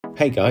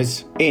Hey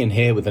guys, Ian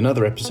here with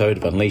another episode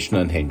of Unleashed and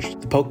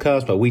Unhinged, the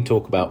podcast where we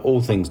talk about all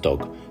things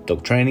dog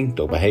training,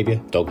 dog behaviour,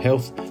 dog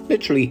health,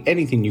 literally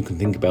anything you can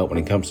think about when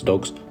it comes to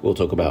dogs, we'll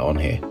talk about on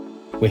here.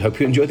 We hope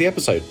you enjoy the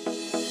episode.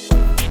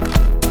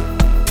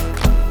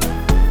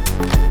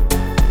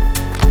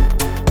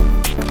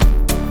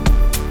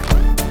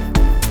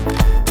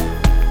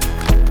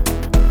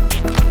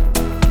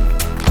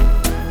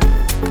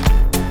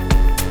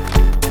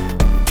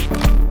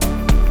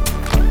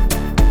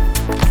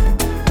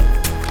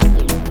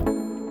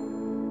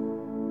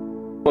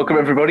 Welcome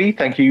everybody.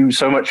 Thank you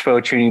so much for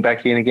tuning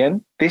back in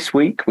again. This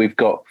week we've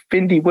got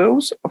Findy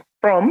Wills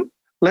from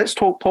Let's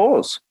Talk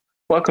Paws.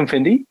 Welcome,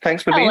 Findy.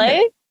 Thanks for being here.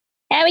 Hello.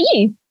 How are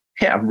you?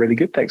 Yeah, I'm really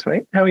good. Thanks,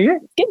 mate. How are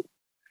you?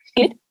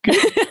 Good.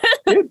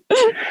 Good.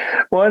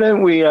 Why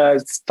don't we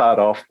start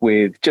off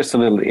with just a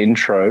little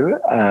intro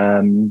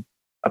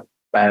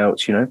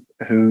about,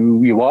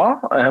 who you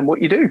are and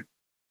what you do.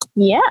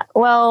 Yeah.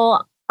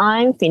 Well,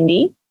 I'm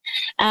Findy,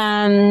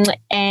 and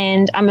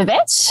I'm a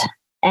vet.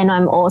 And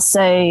I'm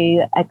also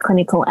a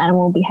clinical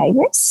animal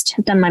behaviourist.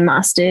 I've done my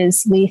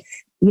master's with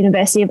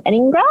University of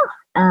Edinburgh.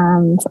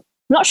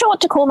 Not sure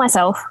what to call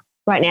myself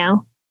right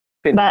now,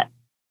 but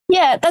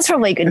yeah, that's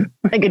probably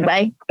a good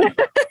way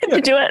to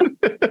do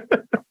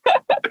it.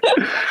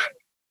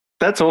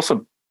 That's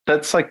awesome.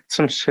 That's like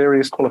some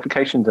serious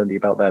qualifications under your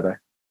belt there, though.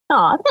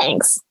 Oh,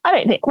 thanks. I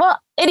don't think. Well,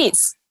 it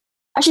is.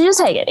 I should just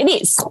take it. It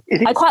is.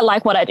 I quite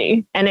like what I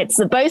do, and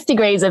both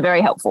degrees are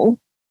very helpful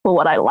for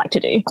what I like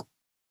to do.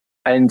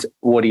 And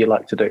what do you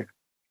like to do?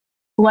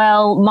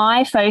 Well,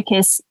 my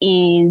focus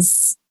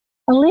is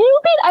a little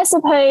bit, I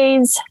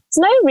suppose, it's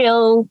no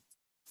real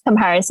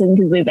comparison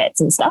because we're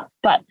vets and stuff,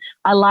 but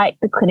I like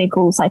the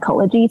clinical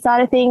psychology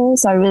side of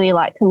things. So I really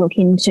like to look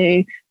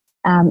into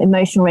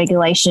emotional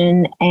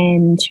regulation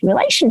and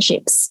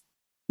relationships.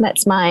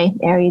 That's my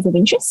areas of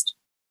interest.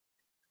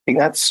 I think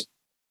that's,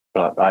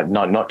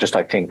 not just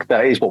I think,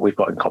 that is what we've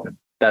got in common.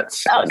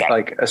 That's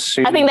like a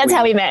super. I think that's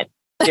how we met.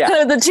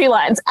 Yeah. The two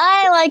lines.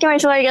 I like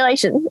emotional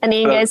regulation. And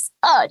Ian goes,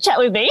 chat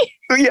with me.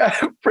 Yeah,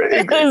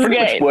 pretty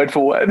much word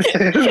for word.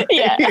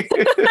 Yeah.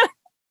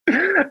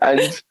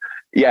 And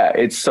yeah,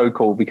 it's so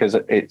cool because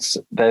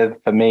they're,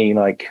 for me,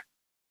 like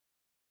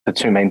the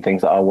two main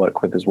things that I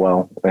work with as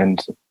well.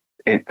 And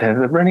they're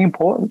the really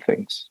important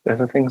things. They're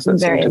the things that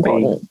very seem to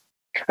important. be.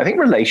 I think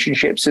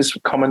relationships is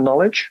common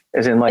knowledge,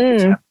 as in like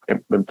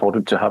it's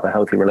important to have a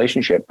healthy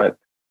relationship, but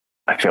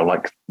I feel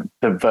like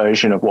the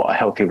version of what a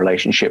healthy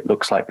relationship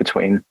looks like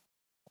between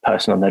a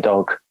person and their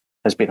dog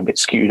has been a bit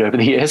skewed over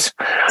the years.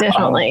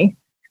 Definitely.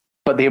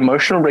 But the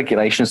emotional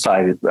regulation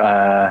side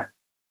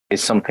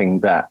is something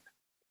that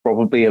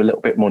probably a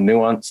little bit more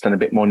nuanced and a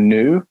bit more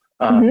new,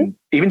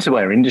 even to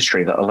our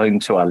industry, let alone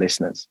to our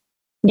listeners.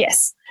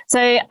 Yes.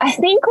 So I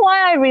think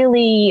why I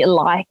really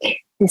like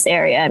this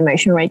area,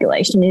 emotional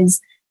regulation,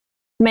 is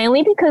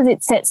mainly because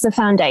it sets the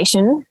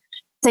foundation.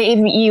 So if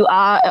you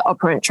are an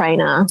operant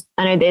trainer,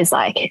 I know there's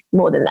like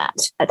more than that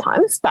at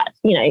times, but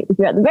if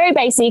you're at the very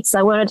basics,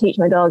 I want to teach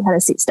my dog how to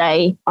sit,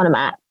 stay on a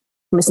mat,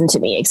 listen to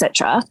me,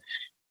 etc.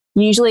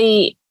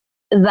 Usually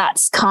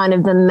that's kind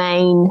of the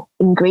main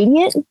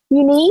ingredient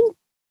you need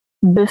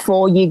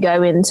before you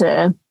go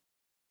into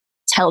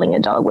telling a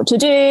dog what to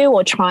do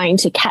or trying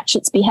to catch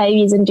its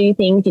behaviors and do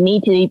things. You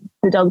need the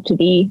dog to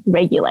be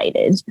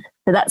regulated.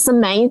 So that's the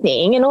main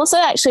thing. And also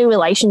actually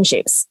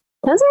relationships.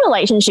 In terms of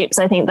relationships,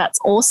 I think that's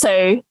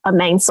also a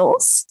main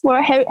source for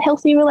a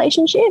healthy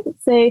relationship.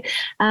 So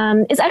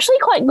it's actually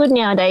quite good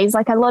nowadays.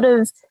 Like a lot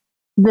of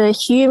the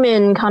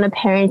human kind of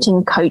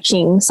parenting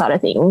coaching side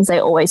of things, they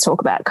always talk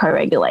about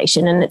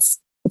co-regulation, and it's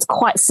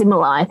quite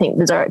similar, I think,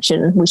 the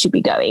direction we should be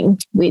going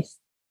with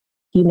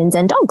humans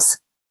and dogs.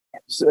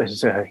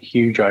 There's a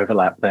huge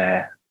overlap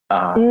there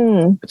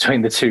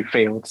between the two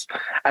fields.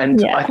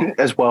 And I think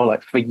as well,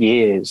 like for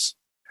years,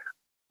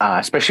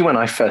 especially when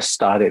I first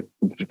started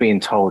being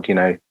told,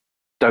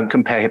 don't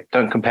compare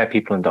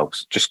people and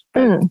dogs. Just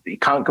you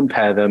can't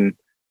compare them.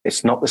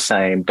 It's not the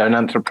same. Don't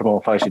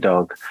anthropomorphize your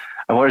dog.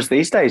 And whereas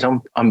these days, I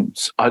don't think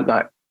that's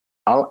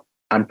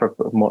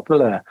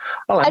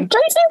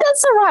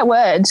the right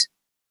word.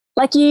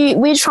 Like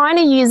we're trying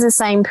to use the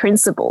same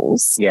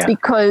principles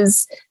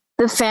because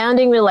the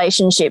founding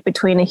relationship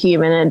between a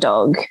human and a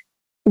dog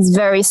is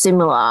very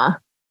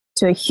similar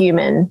to a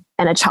human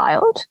and a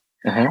child.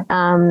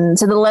 So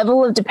the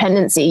level of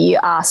dependency you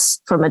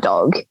ask from a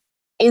dog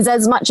is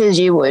as much as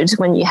you would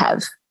when you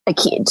have a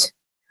kid.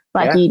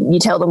 Like you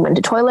tell them when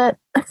to toilet,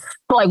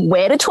 like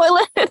where to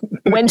toilet,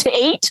 when to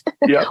eat,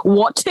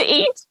 what to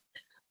eat,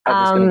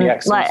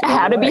 like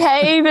how to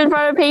behave in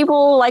front of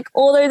people. Like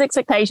all those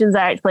expectations are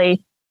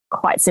actually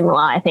quite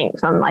similar, I think,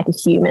 from like a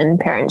human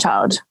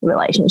parent-child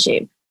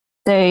relationship.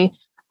 So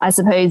I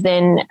suppose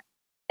then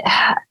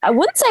I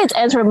wouldn't say it's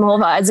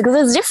anthropomorphized because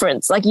there's a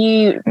difference. Like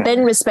you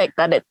then respect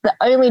that the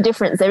only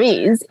difference there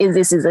is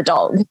this is a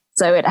dog.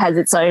 So it has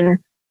its own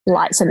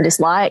likes and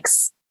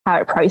dislikes, how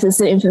it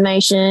processes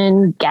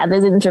information,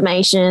 gathers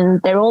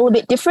information. They're all a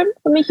bit different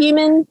from a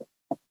human.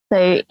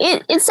 So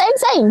it's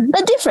same,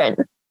 but different.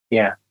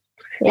 Yeah.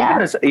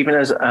 Yeah. Even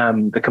as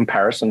the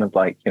comparison of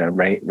like, you know,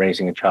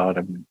 raising a child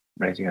and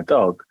raising a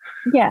dog.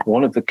 Yeah.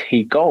 One of the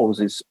key goals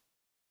is,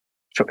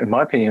 in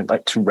my opinion,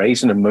 like to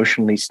raise an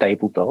emotionally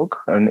stable dog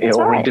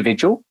or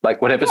individual,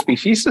 like whatever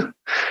species. And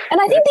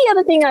I think the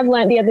other thing I've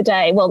learned the other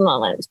day, well,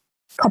 not learned,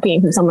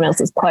 copying from someone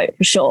else's quote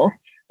for sure,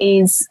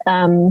 is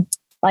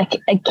like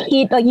a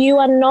kid, like you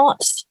are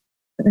not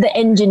the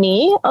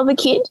engineer of a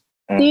kid.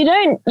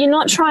 You're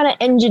not trying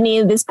to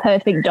engineer this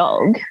perfect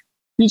dog.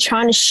 You're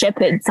trying to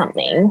shepherd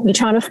something. You're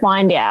trying to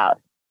find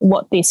out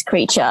what this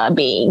creature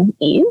being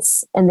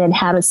is and then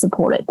how to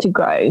support it to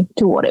grow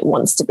to what it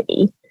wants to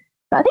be.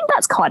 But I think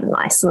that's quite a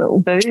nice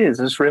little. It is.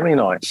 It's really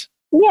nice.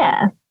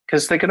 Yeah.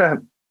 Because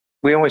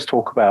we always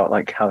talk about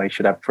like how they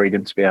should have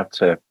freedom to be able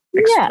to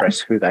express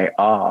who they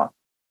are.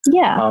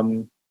 Yeah.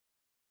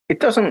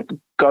 It doesn't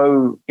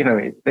go, you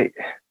know,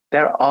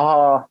 there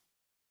are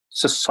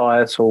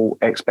societal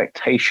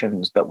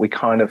expectations that we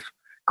kind of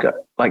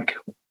like,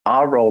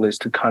 our role is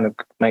to kind of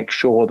make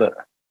sure that,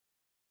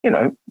 you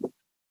know,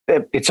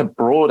 it's a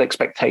broad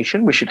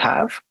expectation we should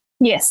have.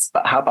 Yes.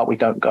 But how about we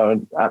don't go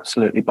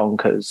absolutely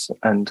bonkers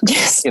and,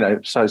 you know,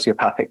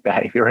 sociopathic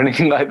behavior or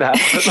anything like that.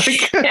 But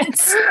like,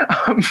 yes.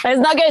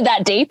 Let's not go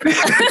that deep.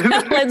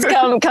 Let's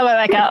come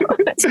back up.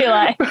 It's too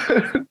late.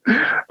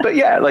 But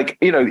yeah, like,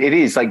 you know, it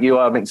is like you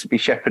are meant to be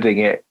shepherding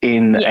it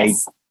in a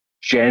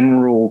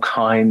general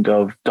kind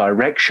of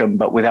direction,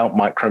 but without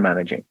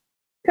micromanaging.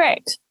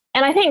 Correct.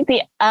 And I think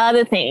the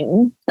other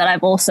thing that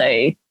I've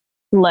also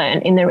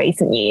learned in the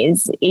recent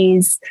years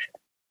is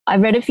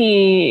I've read a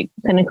few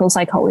clinical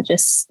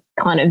psychologists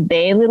kind of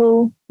their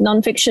little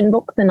nonfiction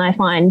books, and I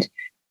find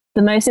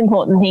the most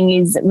important thing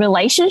is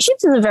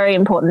relationships is a very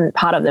important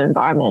part of the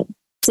environment.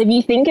 So if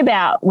you think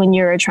about when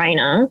you're a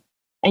trainer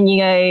and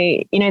you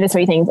go, you know, the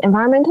three things: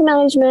 environmental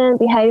management,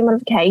 behavior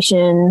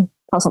modification,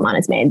 plus or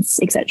minus meds,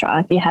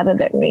 etc. If you have a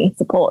veterinary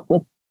support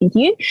with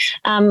you,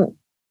 the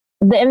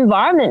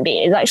environment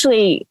bit is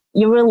actually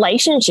your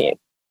relationship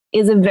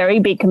is a very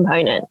big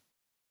component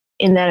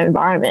in that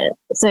environment.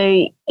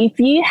 So if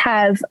you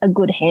have a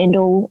good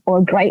handle or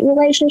a great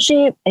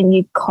relationship and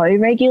you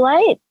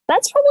co-regulate,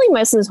 that's probably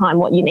most of the time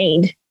what you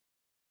need.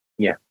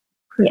 Yeah.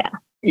 Yeah.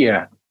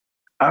 Yeah.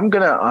 I'm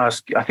going to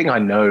ask, I think I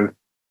know,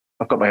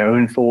 I've got my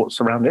own thoughts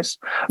around this.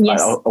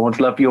 Yes. I would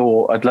love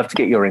I'd love to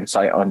get your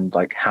insight on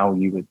like how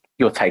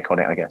your take on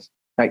it, I guess.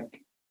 Like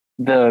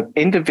the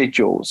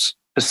individual's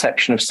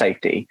perception of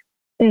safety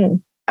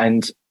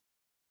and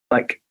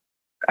like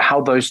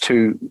how those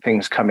two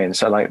things come in.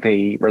 So like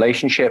the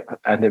relationship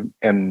and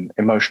the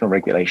emotional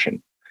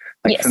regulation.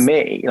 Like for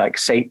me, like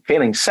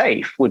feeling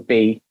safe would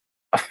be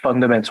a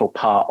fundamental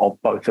part of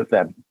both of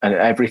them and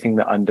everything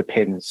that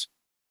underpins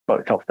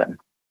both of them.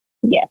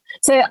 Yeah.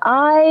 So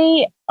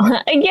I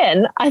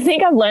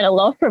think I've learned a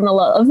lot from a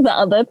lot of the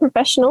other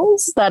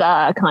professionals that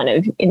are kind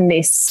of in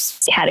this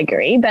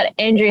category, but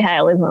Andrew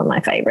Hale is one of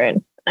my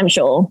favorite, I'm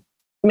sure.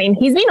 I mean,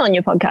 he's been on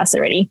your podcast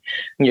already.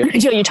 Yeah. I'm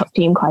sure you talked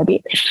to him quite a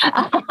bit.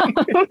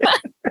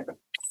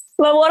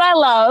 But what I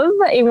love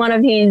in one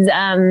of his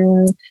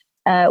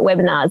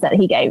webinars that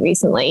he gave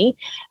recently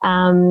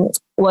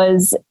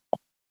was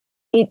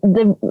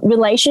the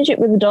relationship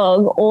with the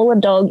dog. All a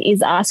dog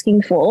is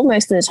asking for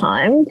most of the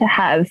time to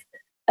have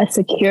a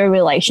secure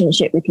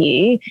relationship with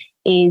you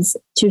is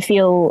to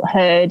feel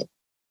heard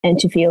and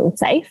to feel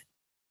safe.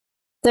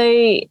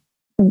 So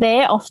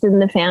they're often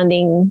the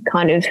founding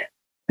kind of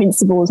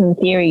principles and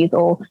theories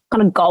or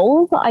kind of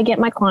goals that I get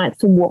my clients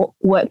to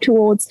work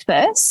towards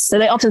first. So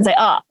they often say,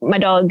 my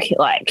dog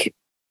like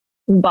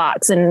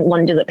barks and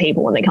lunges at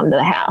people when they come to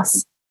the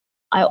house.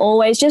 I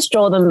always just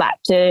draw them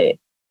back to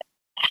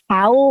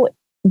how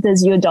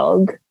does your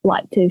dog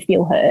like to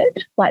feel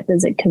heard? Like,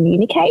 does it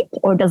communicate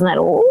or doesn't at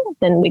all?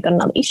 Then we've got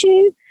another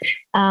issue.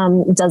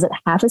 Does it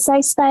have a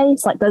safe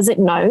space? Like, does it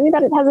know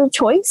that it has a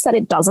choice, that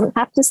it doesn't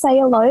have to stay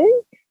alone?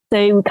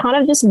 So we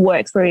kind of just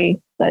work through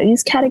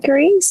those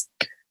categories,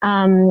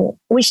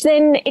 which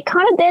then it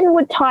kind of then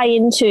would tie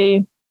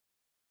into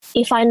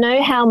if I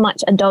know how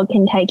much a dog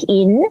can take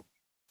in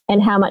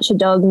and how much a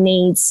dog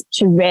needs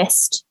to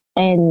rest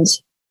and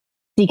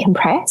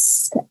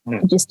decompress,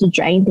 just to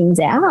drain things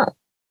out.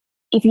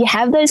 If you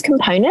have those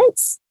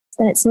components,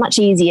 then it's much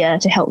easier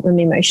to help them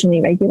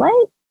emotionally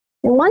regulate.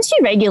 And once you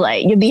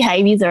regulate, your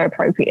behaviors are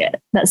appropriate.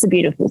 That's the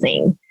beautiful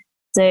thing.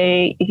 So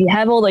if you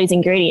have all those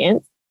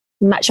ingredients,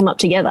 match them up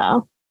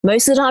together,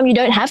 most of the time you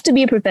don't have to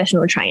be a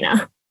professional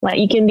trainer. Like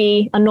you can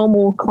be a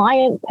normal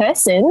client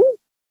person.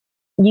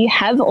 You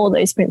have all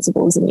those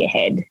principles in your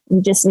head.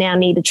 You just now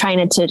need a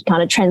trainer to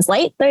kind of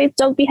translate those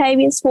dog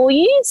behaviors for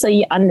you so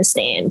you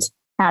understand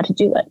how to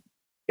do it.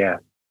 Yeah.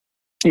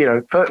 You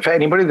know, for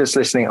anybody that's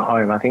listening at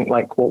home, I think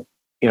like what,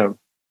 you know,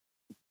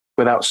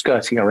 without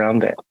skirting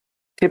around it,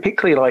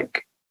 typically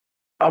like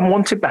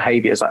unwanted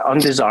behaviors, like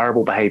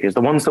undesirable behaviors,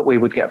 the ones that we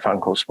would get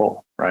phone calls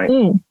for, right?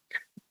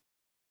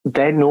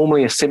 They're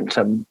normally a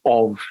symptom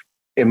of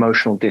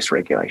emotional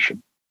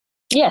dysregulation.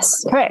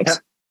 Yes,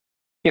 correct.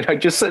 Yeah. You know,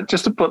 just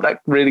to put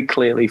that really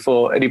clearly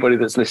for anybody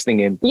that's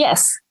listening in.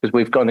 Yes. Because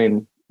we've gone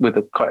in with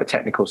quite a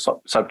technical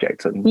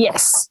subject. And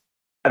yes.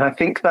 And I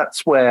think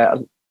that's where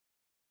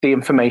the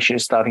information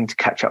is starting to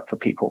catch up for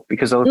people,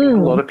 because I think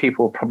a lot of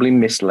people probably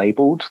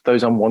mislabeled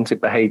those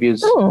unwanted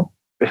behaviors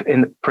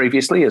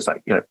previously as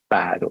like,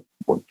 bad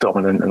or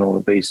dominant and all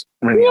of these.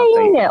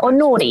 Really or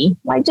naughty,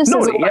 like just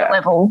naughty, as a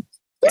level.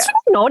 It's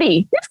really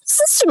naughty.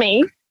 This is to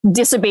me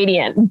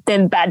disobedient,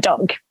 then bad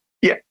dog.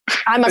 Yeah,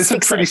 I must fix it.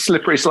 It's a pretty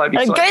slippery slope.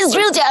 It goes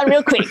real down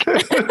real quick.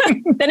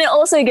 Then it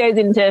also goes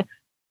into,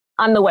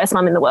 I'm the worst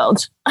mum in the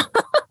world.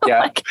 Yeah,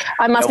 like,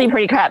 I must be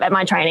pretty crap at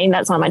my training.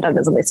 That's why my dog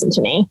doesn't listen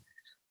to me.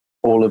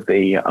 All of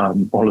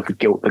the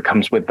guilt that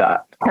comes with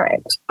that.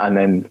 Correct. And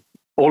then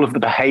all of the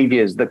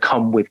behaviors that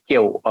come with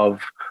guilt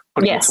of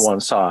putting it to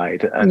one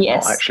side and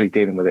not actually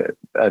dealing with it.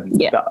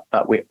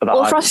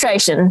 Or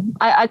frustration.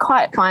 I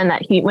quite find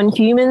that when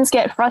humans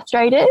get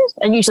frustrated,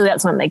 and usually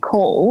that's when they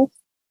call,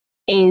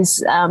 is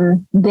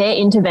their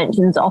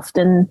interventions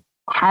often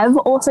have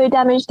also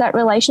damaged that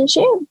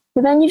relationship.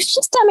 But then you've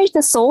just damaged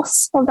the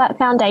source of that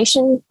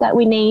foundation that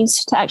we need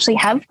to actually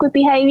have good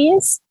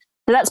behaviors.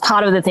 So that's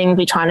part of the thing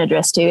we're trying to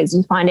address too, is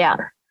you find out,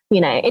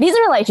 it is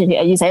a relationship,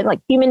 as you said, like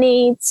human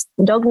needs,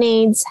 dog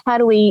needs. How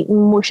do we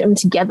mush them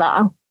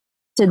together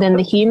so then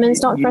the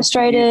human's not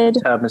frustrated?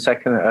 Not a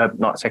second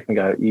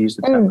ago, you used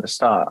the term at the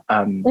start,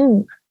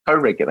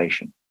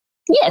 co-regulation.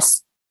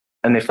 Yes.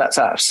 And if that's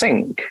out of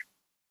sync,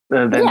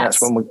 then that's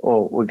when they're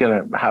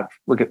going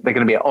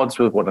to be at odds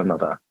with one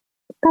another.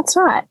 That's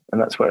right. And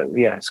that's where,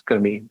 it's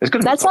going to be.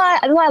 That's why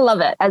I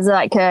love it as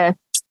like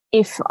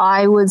if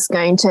I was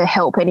going to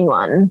help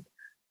anyone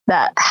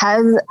that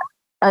has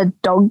a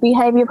dog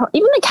behavior,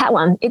 even a cat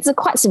one, it's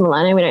quite similar.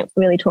 I know we don't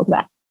really talk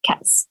about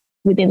cats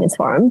within this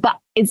forum, but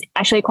it's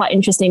actually quite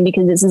interesting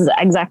because this is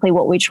exactly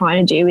what we're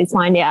trying to do, is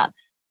find out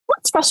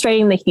what's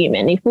frustrating the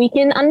human. If we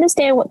can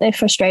understand what they're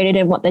frustrated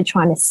and what they're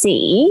trying to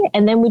see,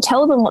 and then we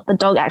tell them what the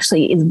dog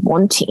actually is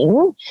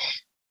wanting,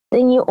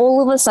 then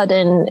all of a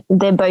sudden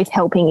they're both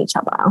helping each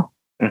other.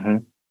 Mm-hmm.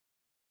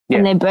 Yeah.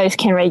 And they both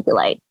can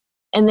regulate.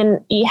 And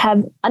then you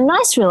have a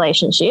nice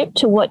relationship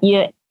to what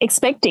you're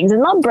expecting. It's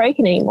not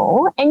broken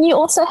anymore. And you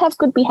also have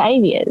good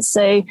behaviors.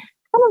 So kind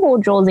of all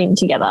draws in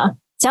together.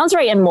 Sounds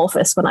very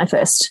amorphous when I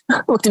first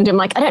looked into it. I'm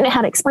like, I don't know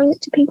how to explain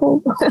it to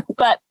people.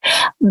 But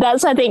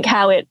that's, I think,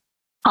 how it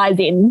ties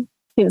in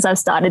since I've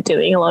started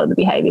doing a lot of the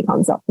behavior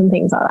concepts and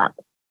things like that.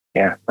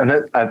 Yeah.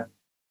 And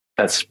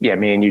that's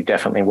me and you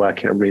definitely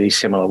work in a really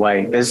similar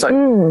way. There's like,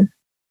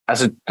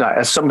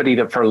 as somebody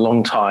that for a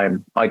long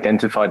time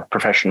identified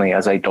professionally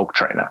as a dog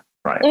trainer,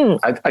 right?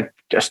 I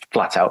just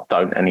flat out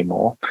don't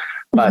anymore.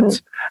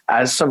 But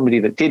as somebody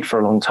that did for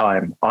a long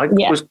time, I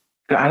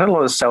had a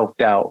lot of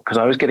self-doubt because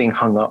I was getting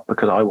hung up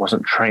because I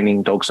wasn't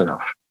training dogs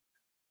enough.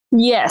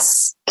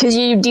 Yes, because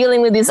you're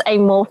dealing with this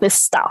amorphous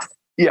stuff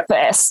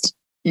first.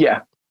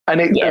 Yeah. And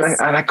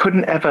I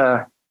couldn't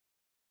ever,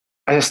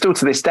 and still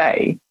to this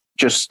day,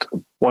 just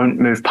won't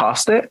move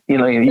past it.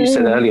 You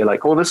said earlier,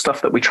 like all the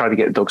stuff that we try to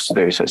get dogs to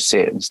do, so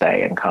sit and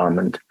stay and come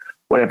and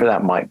whatever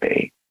that might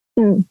be,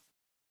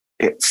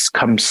 it's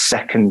comes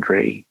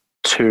secondary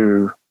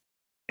to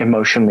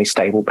emotionally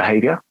stable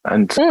behavior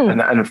and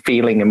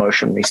feeling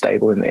emotionally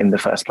stable in the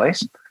first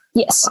place.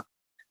 Yes.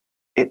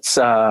 It's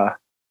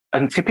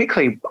and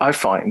typically I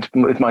find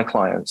with my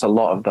clients, a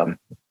lot of them,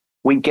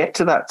 we get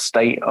to that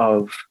state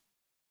of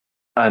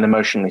an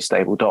emotionally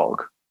stable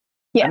dog.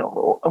 Yeah.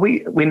 And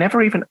we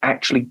never even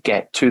actually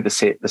get to the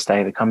sit, the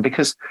stay, the come,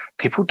 because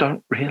people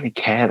don't really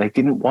care. They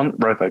didn't want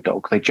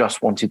RoboDog. They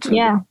just wanted to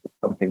do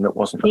something that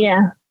wasn't.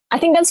 Yeah. I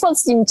think that's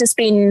what's just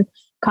been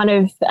kind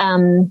of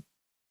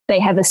they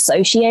have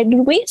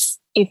associated with.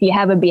 If you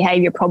have a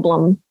behavior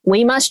problem,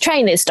 we must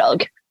train this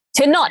dog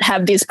to not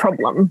have this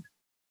problem.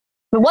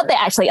 But what they're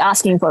actually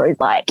asking for is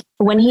like,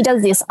 when he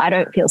does this, I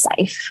don't feel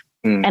safe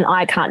and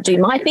I can't do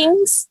my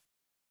things.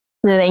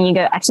 And then you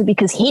go, actually,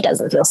 because he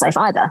doesn't feel safe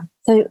either.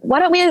 So why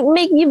don't we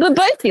make you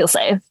both feel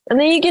safe? And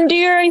then you can do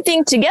your own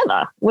thing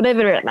together,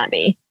 whatever it might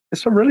be.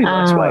 It's a really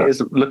nice way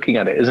of looking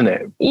at it, isn't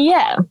it?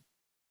 Yeah.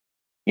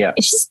 Yeah.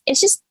 It's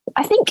just,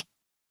 I think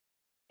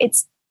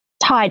it's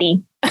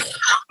tidy.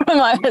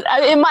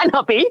 It might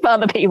not be for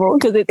other people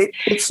because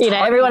it's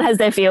everyone has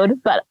their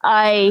field. But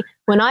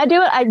when I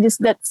do it,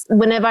 that's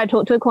whenever I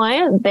talk to a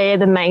client, they're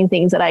the main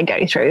things that I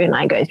go through. And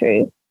I go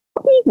through,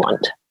 what do you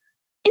want?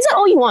 Is it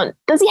all you want?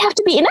 Does he have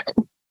to be in it?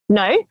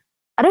 No,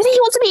 I don't think he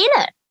wants to be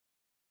in it.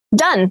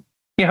 Done.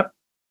 Yeah.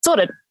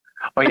 Sorted.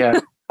 Oh, yeah.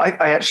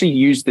 I actually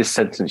used this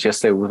sentence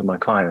yesterday with my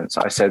clients.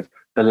 I said,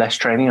 the less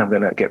training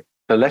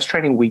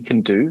we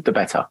can do, the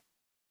better.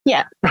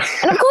 Yeah.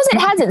 And of course it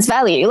has its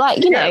value.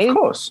 Like, of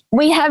course.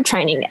 We have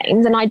training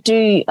games and I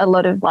do a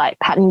lot of like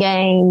pattern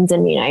games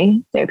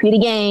and,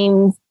 therapeutic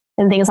games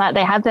and things like that.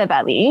 They have their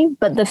value.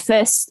 But the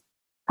first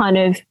kind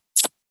of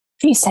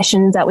few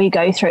sessions that we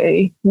go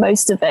through,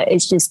 most of it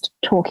is just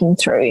talking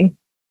through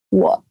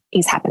what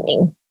is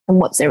happening and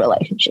what's their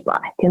relationship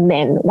like. And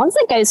then once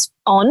it goes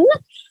on,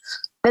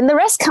 then the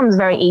rest comes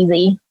very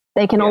easy.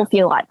 They can all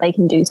feel like they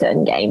can do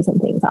certain games and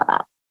things like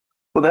that.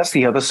 Well, that's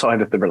the other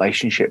side of the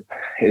relationship,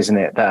 isn't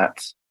it?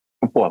 That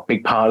a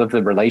big part of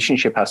the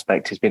relationship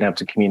aspect is being able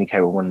to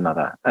communicate with one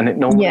another. And it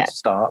normally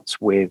starts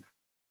with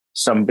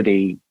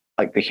somebody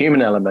like the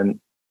human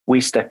element.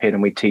 We step in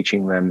and we're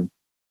teaching them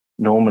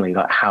normally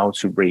like how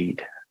to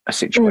read a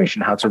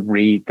situation, how to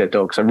read their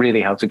dog. So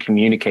really how to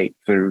communicate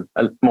through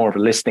more of a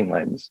listening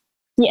lens.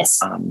 Yes.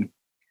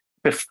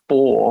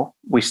 Before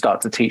we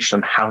start to teach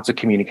them how to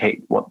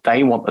communicate what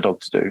they want the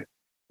dog to do.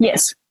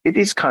 Yes. It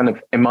is kind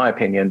of, in my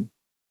opinion,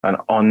 and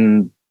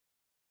on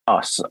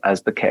us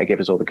as the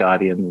caregivers or the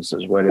guardians,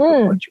 as well,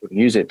 if you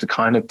use it to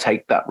kind of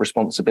take that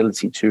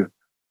responsibility to,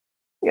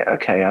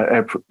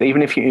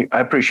 even if I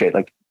appreciate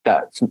like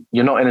that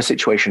you're not in a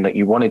situation that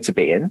you wanted to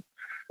be in.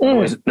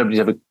 Nobody's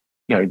ever,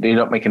 you're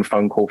not making a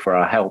phone call for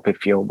our help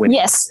if you're winning.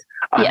 Yes,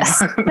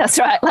 that's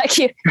right. Like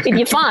if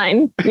you're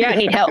fine, you don't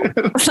need help.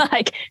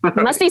 Like it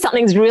must be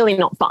something's really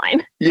not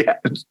fine. Yeah.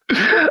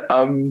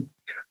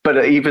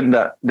 But even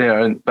that,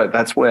 but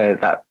that's where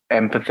that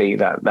empathy,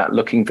 that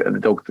looking at the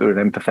dog through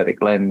an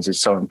empathetic lens is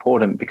so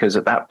important, because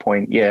at that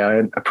point,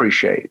 I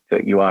appreciate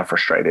that you are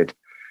frustrated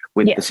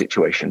with the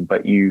situation,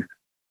 but you,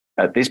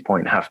 at this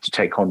point, have to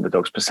take on the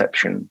dog's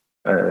perception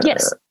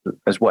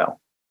as well.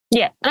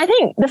 Yeah. And I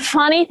think the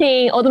funny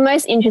thing, or the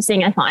most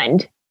interesting I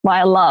find, why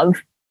I love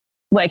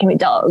working with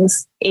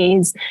dogs,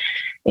 is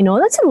in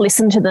order to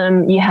listen to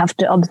them, you have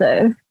to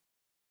observe.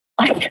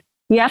 Like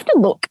you have to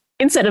look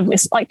instead of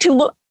listen. Like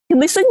to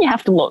listen, you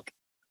have to look.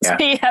 Yeah.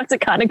 So you have to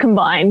kind of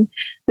combine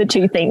the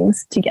two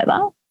things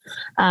together.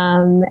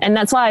 And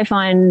that's why I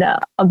find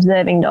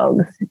observing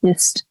dogs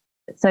just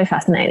so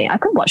fascinating. I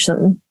could watch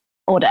them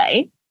all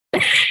day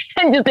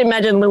and just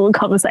imagine little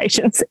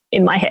conversations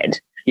in my head.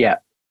 Yeah.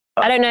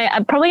 I don't know.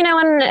 Probably no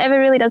one ever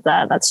really does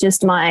that. That's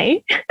just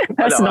my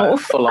personal.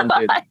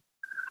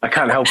 I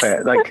can't help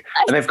it. Like,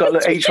 and they've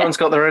got each one's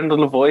got their own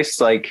little voice.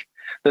 Like,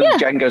 the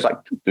Jen goes like,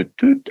 doot,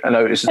 doot, and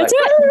it's just like,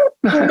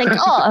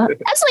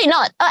 absolutely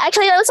not. Oh,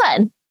 actually, the other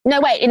side.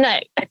 No, wait, no.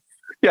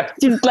 Yeah.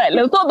 Just like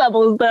little thought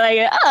bubbles.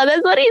 Like,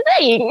 that's what he's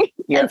saying.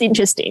 Yeah. That's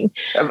interesting.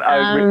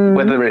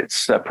 Whether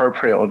it's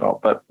appropriate or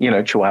not, but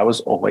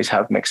Chihuahuas always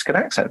have Mexican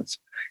accents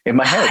in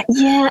my head.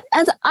 Yeah,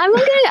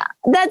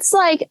 that's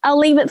like, I'll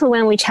leave it for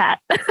when we chat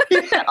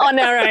on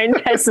our own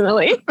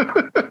personally.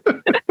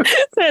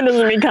 So it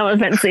doesn't become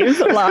offensive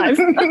live.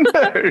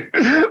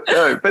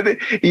 No,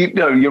 but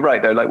you're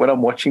right though. Like when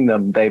I'm watching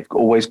them, they've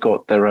always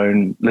got their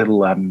own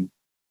little,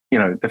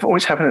 they've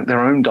always having their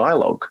own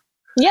dialogue.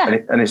 Yeah.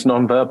 And it's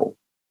non-verbal.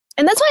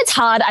 And that's why it's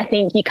hard. I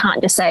think you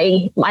can't just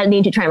say, I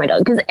need to train my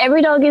dog, because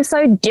every dog is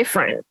so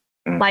different.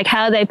 Like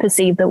how they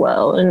perceive the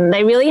world, and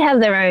they really have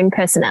their own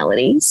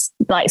personalities.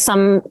 Like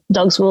some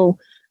dogs will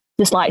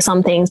dislike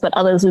some things, but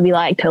others will be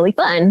like totally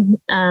fine.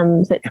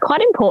 So it's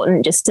quite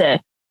important just to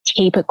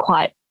keep it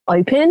quite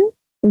open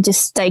and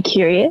just stay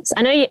curious.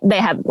 I know they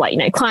have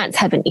clients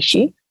have an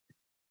issue,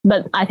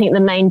 but I think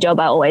the main job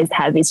I always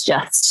have is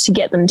just to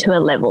get them to a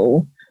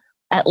level,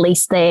 at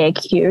least they're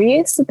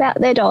curious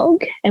about their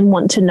dog and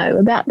want to know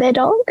about their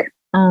dog.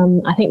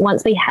 I think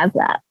once we have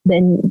that,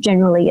 then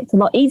generally it's a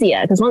lot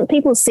easier, because once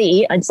people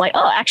see, it's like,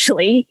 oh,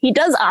 actually, he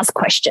does ask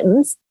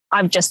questions.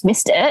 I've just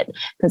missed it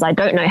because I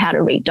don't know how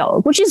to read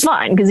dog, which is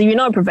fine, because if you're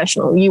not a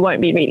professional, you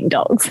won't be reading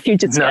dogs. You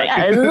just go,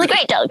 this is a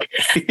great dog.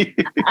 He's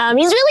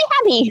really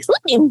happy.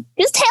 Look at him.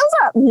 His tail's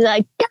up. He's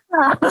like,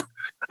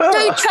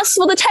 don't trust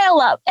with the tail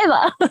up,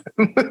 ever.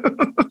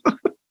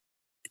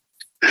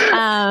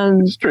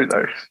 It's true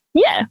though.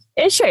 Yeah,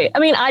 it's true. I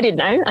mean, I didn't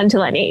know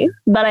until I knew,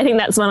 but I think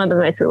that's one of the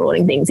most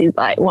rewarding things is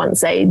like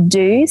once they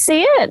do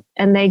see it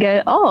and they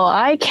go, oh,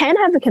 I can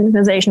have a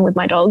conversation with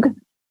my dog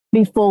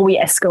before we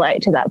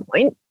escalate to that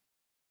point,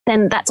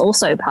 then that's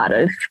also part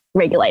of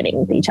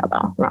regulating with each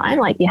other, right?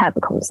 Like you have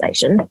a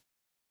conversation.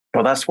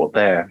 Well, that's what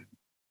they're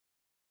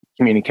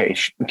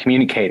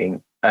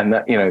communicating, and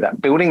that, that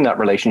building that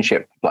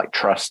relationship, like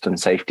trust and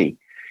safety,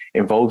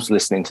 involves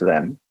listening to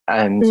them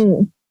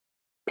and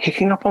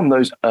picking up on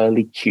those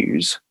early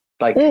cues.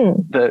 Like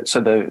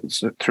so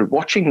through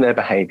watching their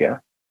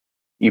behavior,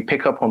 you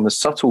pick up on the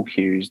subtle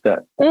cues that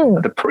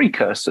are the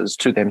precursors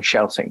to them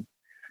shouting.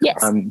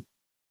 Yes.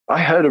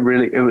 I heard I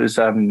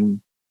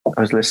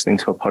was listening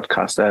to a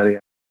podcast earlier.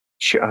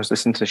 I was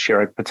listening to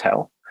Shirag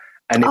Patel.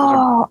 And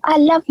I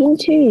love him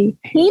too.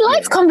 He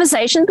likes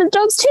conversations with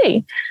dogs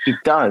too. He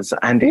does.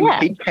 And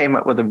he came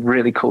up with a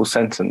really cool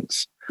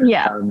sentence.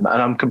 Yeah. And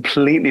I'm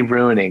completely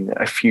ruining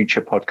a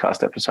future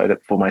podcast episode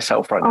for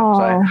myself right now.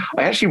 So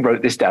I actually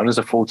wrote this down as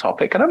a full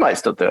topic, and I might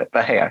still do it,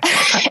 but hey.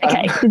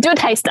 Okay, do a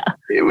taster.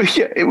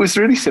 It was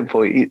really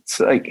simple. It's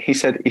like he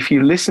said, if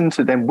you listen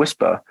to them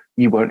whisper,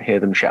 you won't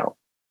hear them shout.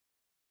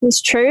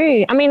 It's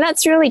true. I mean,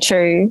 that's really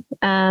true.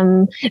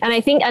 And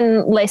I think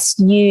unless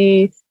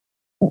you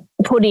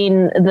put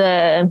in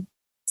the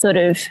sort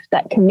of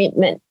that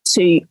commitment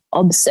to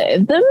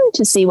observe them,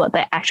 to see what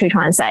they're actually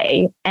trying to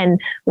say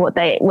and what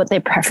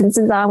their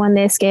preferences are when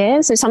they're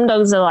scared. So some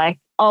dogs are like,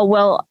 oh,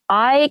 well,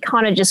 I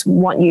kind of just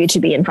want you to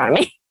be in front of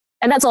me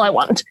and that's all I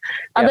want.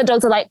 Other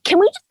dogs are like, can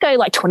we just go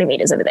like 20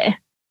 meters over there?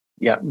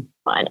 Yeah.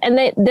 Fine. And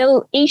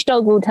each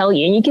dog will tell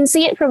you, and you can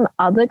see it from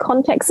other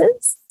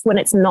contexts. when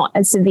it's not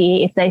as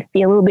severe, if they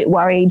feel a little bit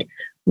worried,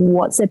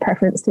 what's their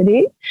preference to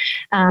do?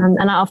 And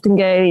I often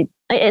go,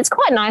 it's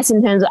quite nice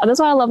in terms of, that's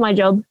why I love my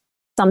job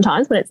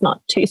sometimes when it's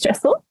not too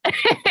stressful.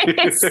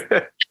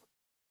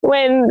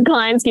 When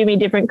clients give me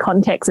different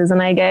contexts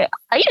and I go,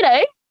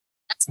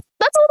 that's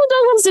all the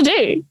dog wants to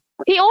do.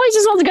 He always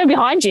just wants to go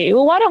behind you.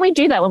 Well, why don't we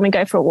do that when we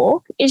go for a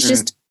walk? It's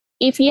just,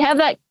 if you have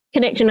that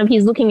connection of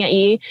he's looking at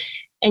you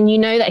and you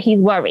know that he's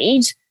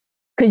worried,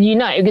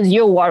 because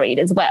you're worried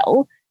as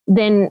well,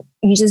 then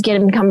you just get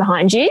him to come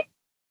behind you,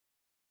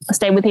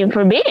 stay with him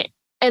for a bit,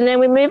 and then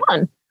we move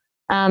on.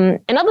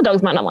 And other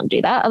dogs might not want to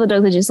do that. Other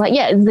dogs are just like,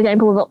 it's the game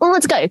pool. Oh,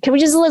 let's go. Can we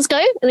just let's go?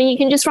 And then you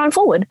can just run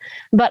forward.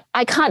 But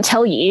I can't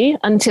tell you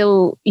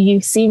until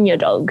you've seen your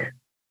dog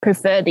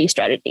prefer these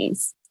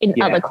strategies in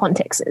other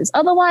contexts.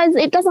 Otherwise,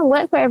 it doesn't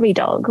work for every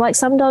dog. Like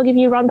some dog, if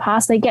you run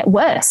past, they get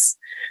worse.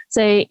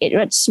 So it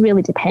just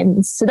really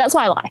depends. So that's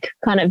why I like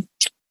kind of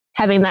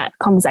having that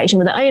conversation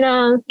with the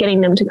owner,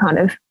 getting them to kind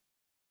of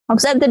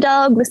observe the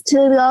dog, listen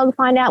to the dog,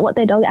 find out what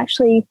their dog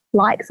actually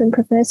likes and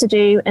prefers to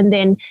do, and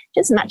then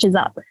just matches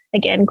up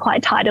again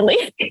quite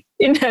tidily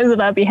in terms of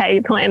our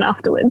behavior plan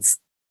afterwards.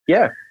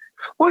 Yeah.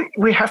 Well,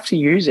 we have to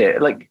use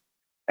it. Like,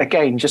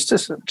 again, just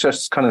to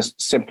kind of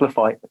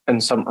simplify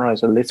and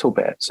summarize a little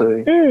bit.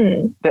 So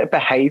their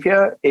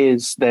behavior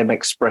is them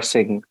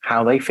expressing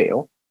how they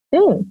feel.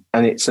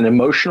 And it's an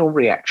emotional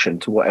reaction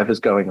to whatever's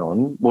going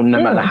on, well,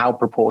 no matter how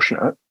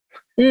proportionate.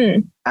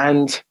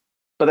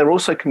 But they're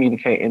also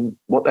communicating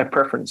what their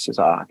preferences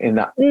are in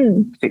that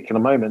particular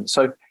moment.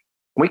 So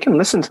we can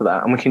listen to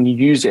that and we can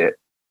use it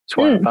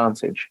to our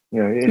advantage.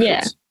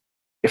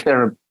 If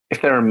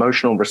their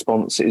emotional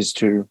response is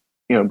to,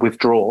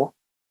 withdraw,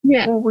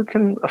 well, we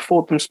can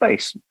afford them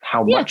space.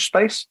 How much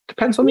space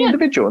depends on the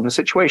individual and the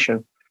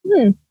situation.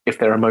 If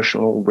their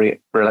emotional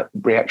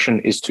reaction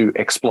is to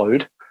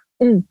explode,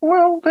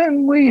 well,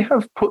 then we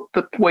have put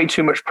way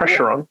too much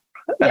pressure on.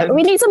 Yeah,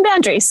 we need some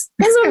boundaries.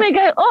 That's when we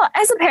go,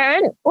 as a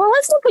parent, well,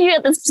 let's not put you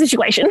in this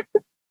situation.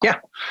 Yeah.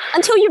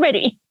 Until you're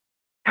ready.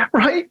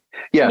 Right?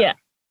 Yeah.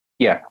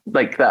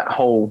 Like that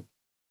whole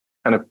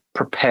kind of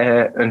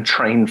prepare and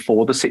train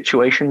for the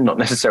situation, not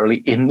necessarily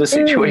in the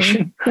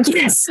situation.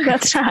 Yes,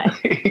 that's right.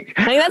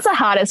 I think that's the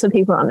hardest for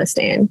people to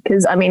understand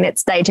because,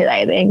 it's day to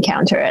day. They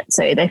encounter it,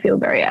 so they feel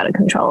very out of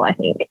control, I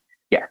think.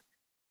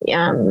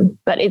 Yeah.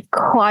 But it's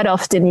quite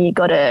often you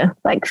got to,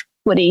 like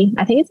footy,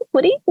 I think it's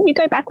footy, you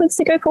go backwards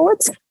to go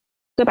forwards.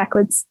 Go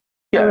backwards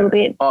a little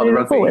bit,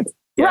 move forwards.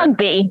 Yeah.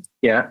 Rugby.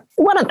 Yeah.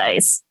 One of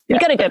those. Yeah. You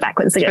got to go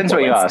backwards to depends go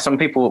forwards. Depends where you are. Some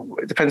people,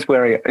 it depends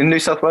where you are. In New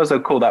South Wales,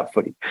 they'll call that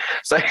footy.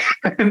 So,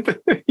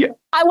 yeah.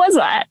 I was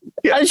right.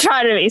 Yeah. I was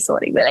trying to be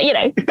sorting, but,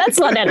 that's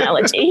not an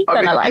analogy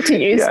that I like to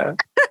use.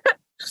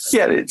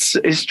 Yeah,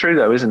 it's true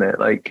though, isn't it?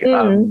 Like,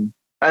 and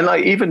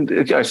like even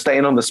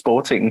staying on the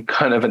sporting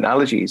kind of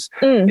analogies,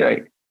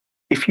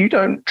 if you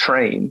don't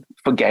train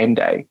for game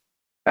day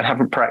and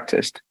haven't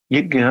practiced,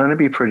 you're going to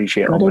be pretty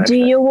shit. Got to do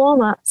your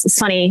warm-ups. It's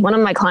funny. One of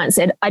my clients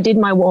said, I did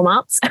my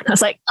warm-ups. And I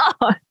was like,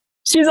 oh,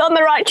 she's on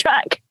the right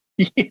track.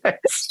 Yes.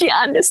 She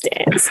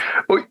understands.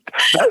 Well,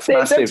 that's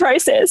There's massive. a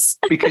process.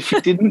 Because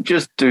she didn't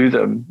just do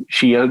them.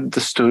 She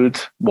understood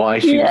why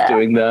she was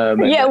doing them.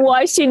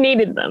 Why she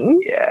needed them.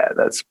 Yeah,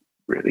 that's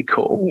really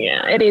cool.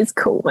 Yeah, it is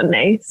cool when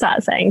they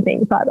start saying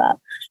things like that.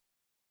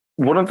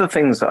 One of the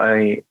things that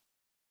I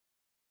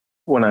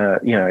want to,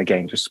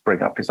 again, just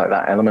bring up is like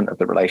that element of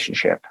the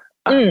relationship.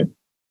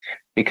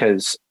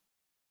 Because,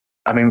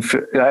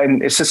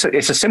 it's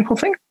a simple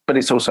thing, but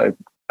it's also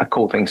a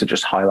cool thing to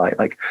just highlight.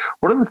 Like,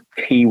 what are the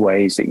key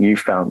ways that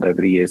you've found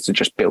over the years to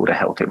just build a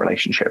healthy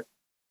relationship?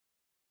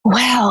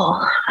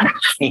 Well,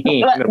 that's a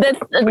big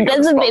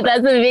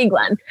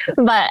one.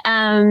 But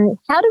how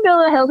to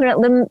build a healthy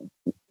relationship,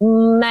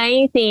 the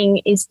main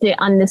thing is to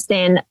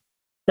understand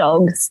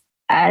dogs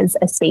as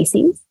a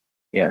species.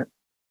 Yeah.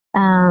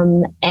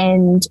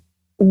 And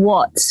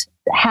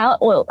how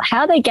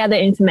they gather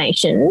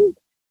information,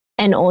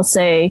 and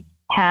also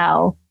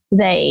how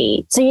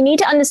so you need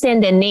to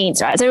understand their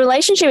needs, right? So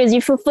relationship is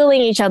you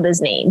fulfilling each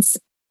other's needs.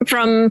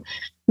 From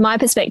my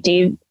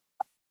perspective,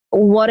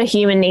 what a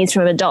human needs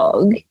from a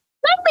dog,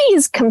 not only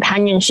is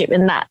companionship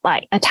and that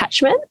like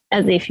attachment,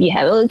 as if you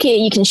have a little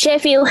kid, you can share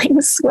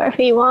feelings wherever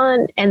you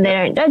want and they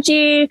don't judge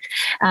you.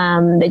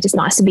 They're just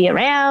nice to be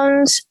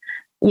around.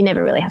 You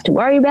never really have to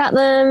worry about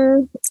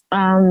them.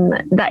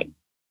 That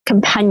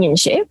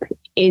companionship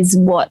is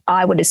what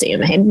I would assume in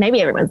my head. Maybe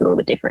everyone's a little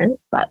bit different,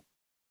 but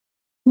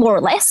more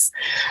or less.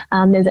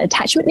 There's an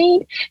attachment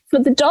need. For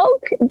the dog,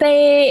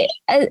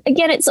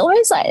 it's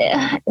almost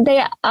like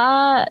they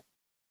are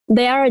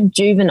a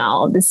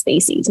juvenile of the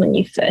species when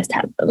you first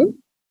have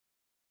them.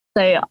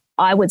 So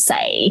I would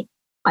say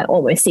I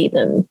almost see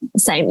them the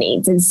same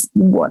needs as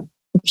what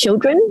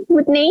children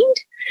would need.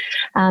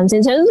 So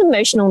in terms of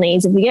emotional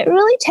needs, if we get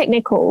really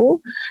technical,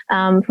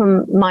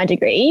 from my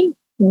degree,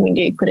 when we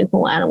do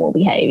clinical animal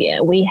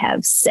behavior, we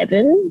have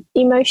 7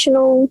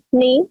 emotional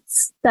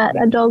needs that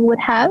a dog would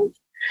have.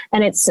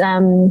 And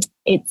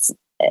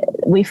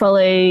we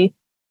follow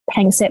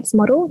Pang Sep's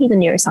model. He's a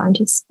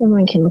neuroscientist.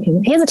 Everyone can look at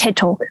him. Here's a TED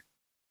talk.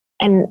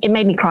 and it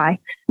made me cry.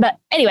 But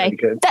anyway,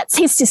 that's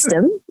his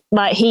system.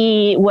 Like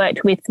he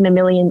worked with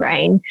mammalian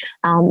brain,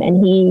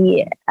 and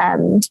he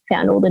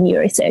found all the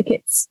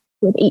neurocircuits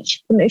with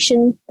each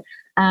emotion.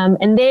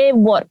 And they're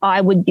what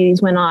I would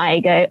use when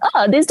I go,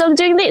 oh, this dog's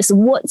doing this.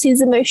 What's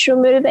his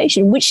emotional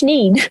motivation? Which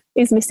need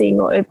is missing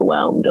or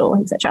overwhelmed or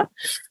etc.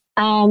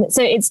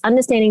 So it's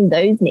understanding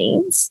those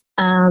needs,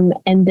 and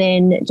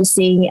then just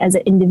seeing as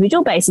an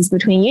individual basis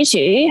between you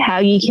two how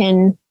you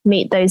can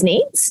meet those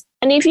needs.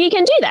 And if you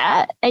can do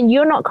that and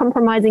you're not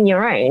compromising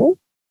your own,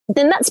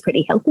 then that's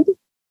pretty healthy.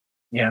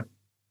 Yeah.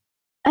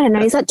 I don't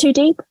know. Is that too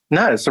deep?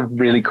 No, it's a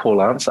really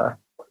cool answer.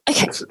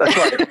 Okay.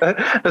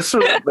 That's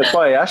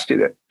why I asked you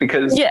that,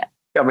 because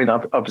I mean,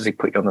 I've obviously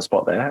put you on the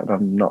spot there, and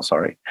I'm not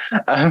sorry.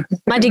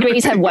 My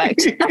degrees have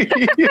worked.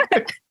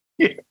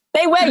 Yeah.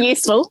 They were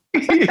useful.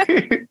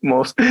 Very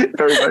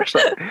much so.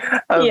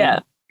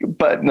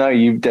 But no,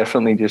 you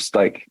definitely just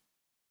like,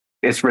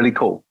 it's really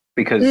cool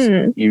because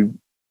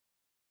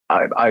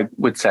I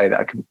would say that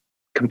I can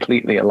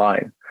completely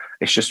align.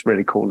 It's just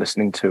really cool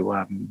listening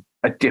to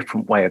a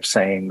different way of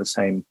saying the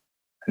same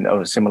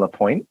or a similar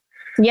point.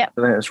 Yeah.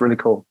 I think it's really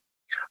cool.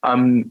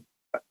 And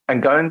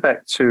going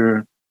back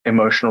to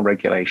emotional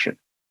regulation.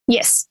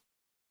 Yes.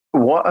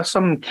 What are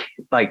some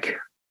like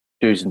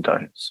do's and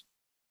don'ts?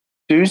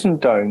 Do's and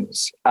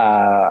don'ts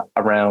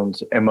around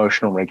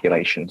emotional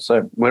regulation.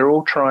 So we're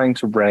all trying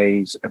to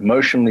raise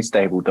emotionally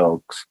stable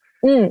dogs,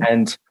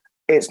 and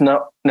it's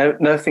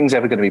nothing's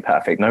ever going to be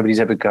perfect. Nobody's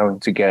ever going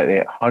to get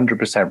it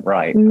 100%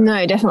 right.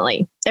 No,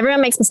 definitely.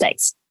 Everyone makes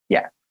mistakes.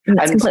 Yeah. And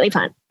that's completely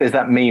fine. There's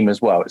that meme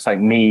as well. It's like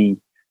me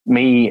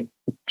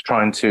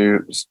trying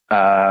to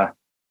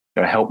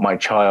help my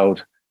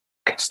child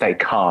stay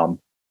calm.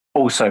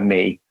 Also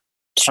me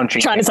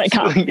punching. Trying to stay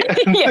calm.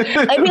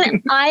 Yeah.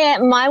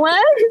 My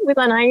one with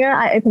my 9-year-old,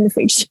 I open the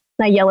fridge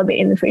and I yell a bit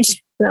in the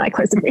fridge and then I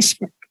close the fridge.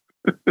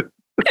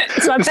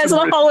 So I press a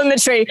hole in the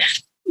tree.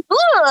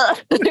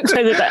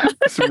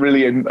 It's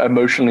really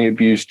emotionally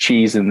abused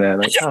cheese in there.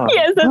 Like, oh.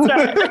 Yes, that's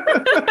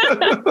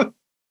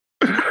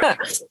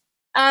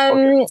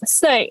right.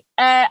 So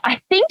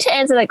I think to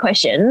answer that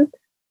question,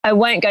 I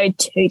won't go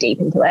too deep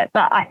into it,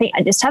 but I think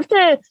I just have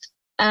to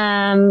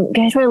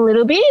go through a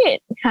little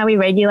bit how we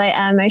regulate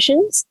our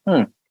emotions.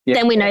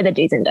 Then we know the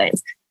do's and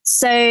don'ts.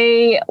 So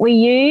we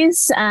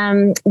use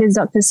there's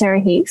Dr. Sarah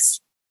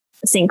Heath's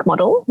SYNC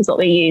model is what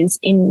we use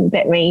in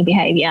veterinary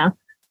behaviour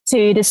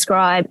to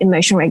describe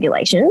emotional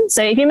regulation.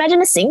 So if you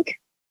imagine a sink,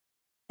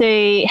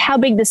 how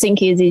big the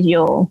sink is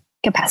your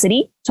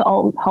capacity to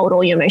hold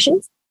all your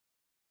emotions.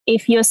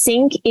 If your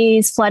sink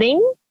is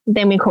flooding,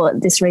 then we call it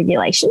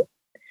dysregulation.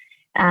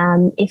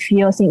 If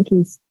your sink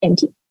is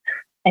empty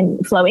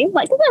and flowing,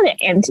 like it's not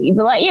empty,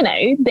 but like,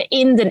 the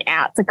ins and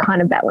outs are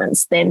kind of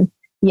balanced, then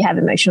you have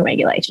emotional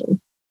regulation.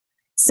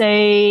 So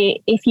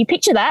if you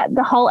picture that,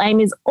 the whole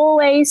aim is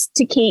always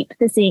to keep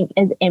the sink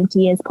as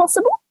empty as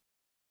possible.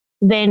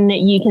 Then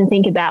you can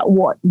think about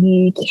what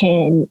you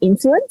can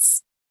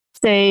influence.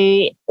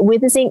 So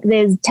with the sink,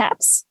 there's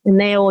taps and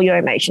they're all your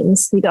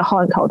emotions. You've got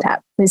hot and cold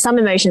tap. There's some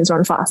emotions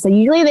run fast. So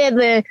usually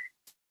they're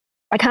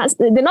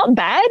not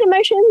bad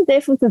emotions.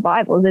 They're for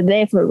survival. They're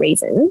there for a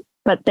reason,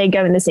 but they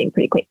go in the sink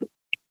pretty quick.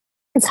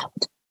 It's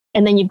hot.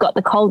 And then you've got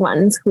the cold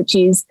ones, which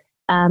is,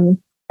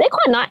 they're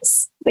quite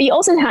nice, but you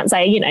also can't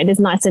say, there's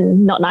nice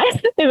and not nice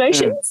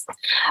emotions.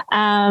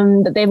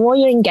 But they're more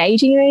your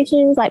engaging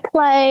emotions like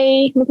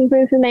play, looking for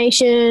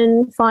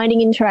information, finding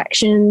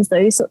interactions,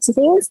 those sorts of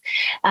things.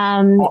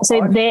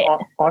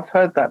 I've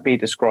heard that be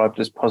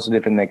described as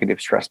positive and negative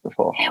stress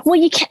before. Well,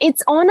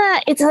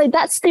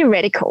 that's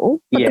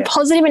theoretical, but the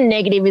positive and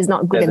negative is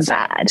not good and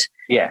bad.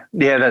 Yeah,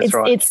 that's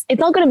right. It's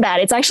not good and bad.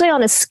 It's actually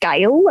on a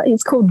scale.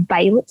 It's called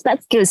Baylis.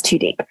 That goes too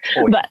deep.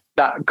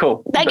 That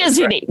goes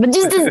too deep. But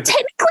just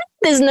technically,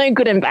 there's no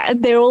good and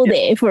bad. They're all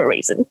there for a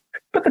reason.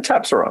 But the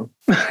taps are on.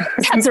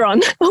 Taps are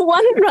on.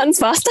 One runs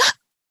faster.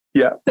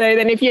 Yeah. So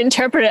then if you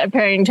interpret it in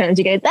pairing terms,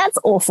 you go, that's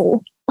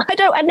awful.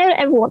 I never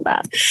ever want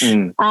that.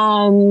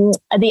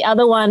 The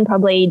other one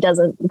probably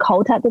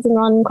cold tap doesn't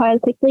run quite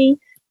as quickly.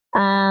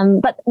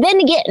 But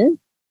then again,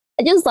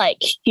 just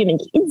like human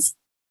kids,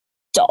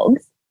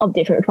 dogs of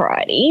different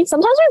variety,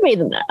 sometimes we read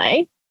them that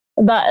way.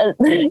 But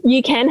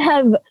you can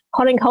have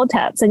hot and cold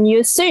taps and you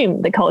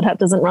assume the cold tap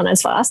doesn't run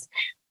as fast.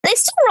 They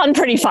still run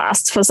pretty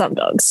fast for some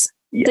dogs.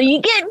 Yeah. So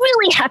you get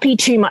really happy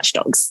too much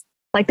dogs.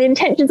 Like the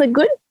intentions are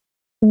good,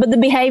 but the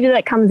behavior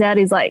that comes out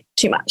is like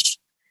too much.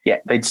 Yeah,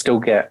 they'd still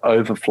get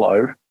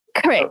overflow.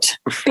 Correct.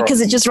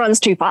 Because it just runs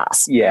too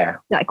fast. Yeah.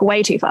 Like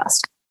way too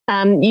fast.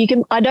 I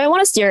don't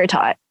want to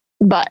stereotype,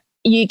 but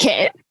you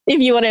can, if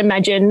you want to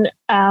imagine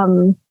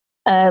a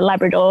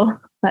Labrador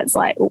that's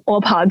like,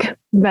 or pug,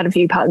 we've had a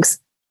few pugs,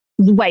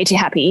 way too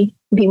happy.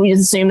 People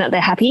just assume that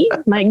they're happy.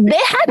 Like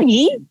they're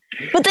happy,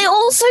 but they're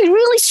also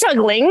really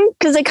struggling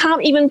because they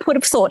can't even put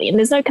a thought in.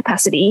 There's no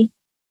capacity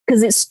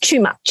because it's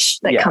too much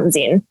that comes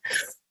in.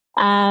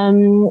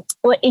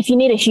 Or if you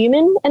need a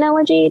human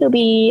analogy, it'll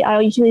be, I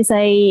usually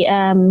say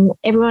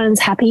everyone's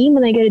happy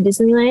when they go to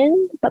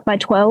Disneyland, but by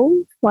 12,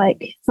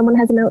 like someone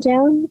has a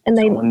meltdown and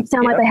they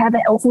sound like they have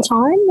an awful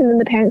time. And then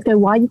the parents go,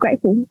 why are you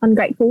grateful?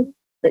 Ungrateful.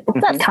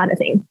 That kind of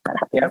thing. That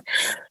happens.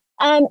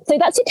 Yeah. So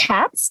that's your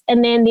taps.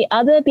 And then the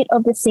other bit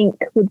of the sink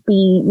would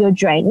be your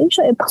drainage,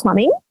 so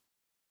plumbing.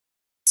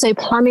 So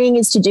plumbing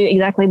is to do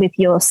exactly with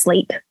your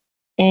sleep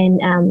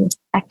and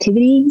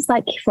activities.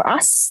 Like for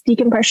us,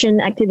 decompression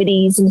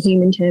activities in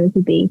human terms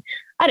would be,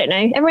 I don't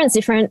know, everyone's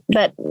different,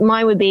 but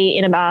mine would be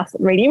in a bath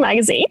reading a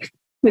magazine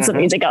with some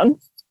music on.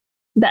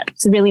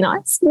 That's really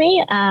nice to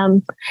me.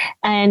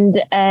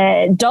 And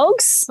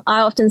dogs, I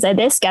often say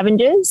they're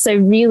scavengers. So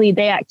really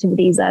their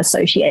activities are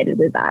associated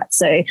with that.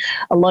 So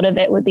a lot of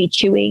it would be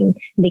chewing,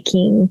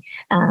 licking,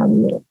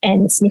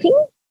 and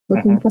sniffing,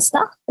 looking for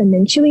stuff, and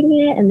then chewing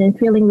it and then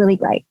feeling really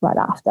great right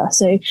after.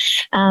 So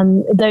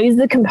those are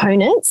the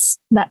components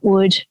that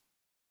would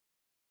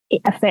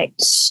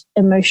affect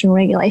emotional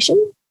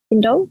regulation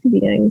in dogs, if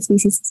you're going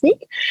species to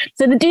speak.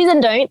 So the do's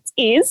and don'ts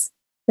is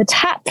the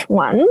tap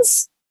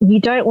ones. You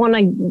don't want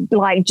to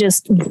like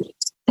just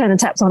turn the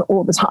taps on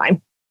all the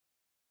time.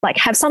 Like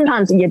have some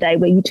times in your day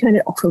where you turn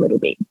it off a little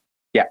bit.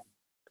 Yeah.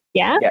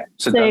 Yeah. Yeah.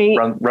 So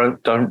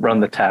don't run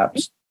the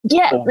taps.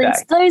 Yeah.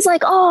 It's those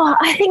like, oh,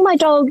 I think my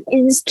dog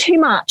is too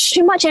much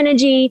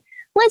energy.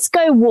 Let's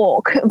go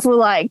walk for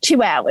like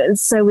 2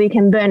 hours so we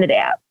can burn it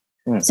out.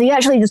 So you're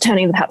actually just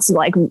turning the taps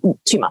like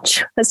too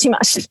much. That's too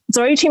much. It's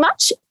already too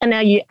much. And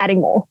now you're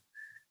adding more.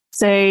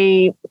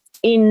 So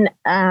in,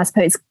 I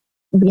suppose,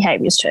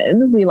 behaviours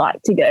terms, we like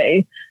to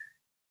go,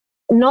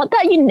 not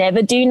that you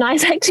never do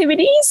nice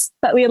activities,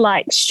 but we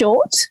like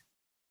short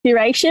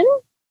duration,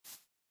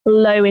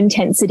 low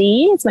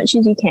intensity as much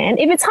as you can.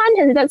 If it's high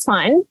intensity, that's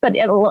fine, but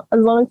as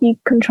long as you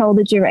control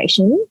the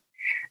duration,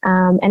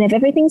 and if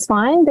everything's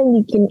fine, then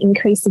you can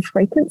increase the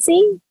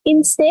frequency.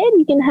 Instead,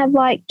 you can have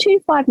like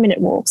 2 5-minute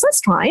walks.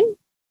 That's fine.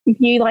 If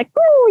you like,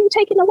 oh, you're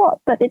taking a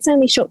lot, but it's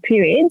only short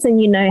periods and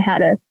you know how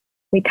to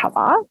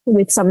recover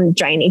with some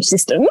drainage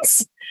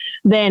systems,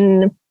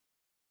 then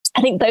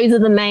I think those are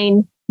the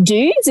main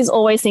do's, is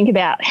always think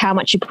about how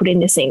much you put in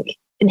the sink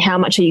and how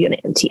much are you going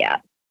to empty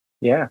out.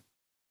 Yeah.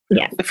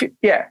 Yeah.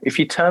 If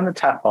you turn the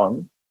tap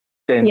on,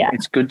 then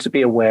it's good to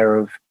be aware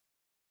of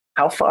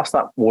how fast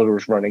that water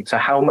is running. So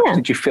how much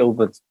did you fill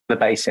the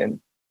basin?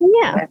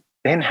 Yeah.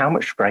 Then how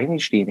much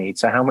drainage do you need?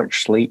 So how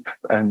much sleep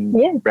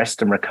and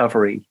rest and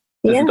recovery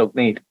does the dog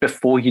need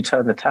before you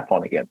turn the tap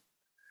on again?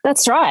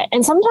 That's right.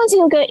 And sometimes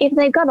you'll go, if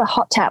they've got a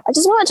hot tap, I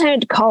just want to turn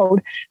it to cold,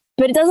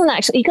 but it doesn't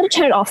actually, you got to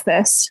turn it off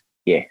first.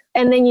 Yeah.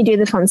 And then you do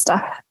the fun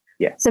stuff.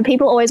 Yeah. So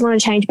people always want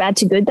to change bad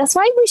to good. That's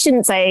why we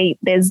shouldn't say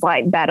there's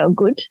like bad or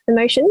good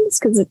emotions,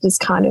 because it just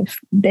kind of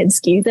then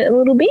skews it a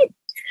little bit.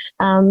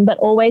 But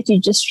always you're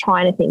just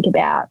trying to think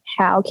about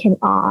how can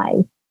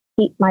I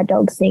keep my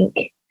dog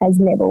sink as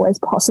level as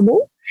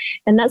possible.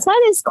 And that's why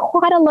there's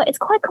quite a lot. It's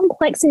quite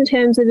complex in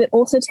terms of it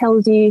also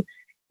tells you,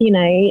 you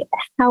know,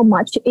 how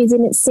much is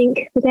in its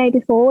sink the day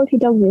before. If your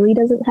dog really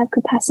doesn't have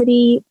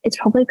capacity, it's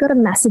probably got a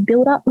massive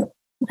buildup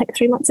like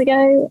 3 months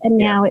ago, and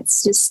now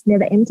it's just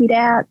never emptied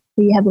out.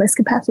 So you have less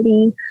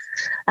capacity.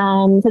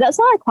 So that's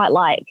why I quite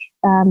like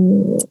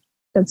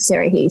the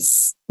Sarah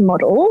Heath's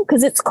model,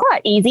 because it's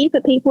quite easy for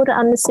people to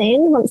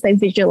understand once they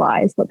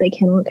visualize what they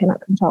can or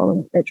cannot control and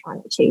what they're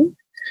trying to achieve.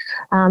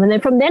 And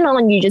then from then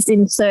on, you just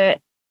insert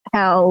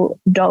how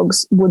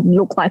dogs would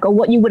look like or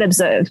what you would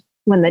observe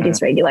when they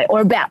dysregulate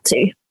or about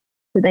to.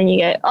 So then you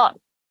go, oh,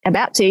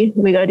 about to,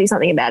 we got to do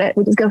something about it.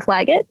 We're just going to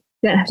flag it.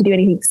 You don't have to do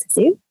anything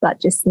excessive, but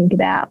just think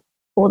about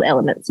all the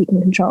elements you can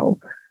control.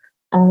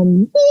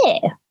 Good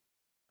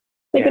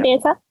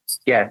answer?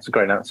 Yeah, it's a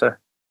great answer.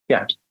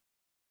 Yeah.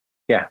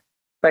 Yeah.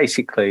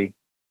 Basically,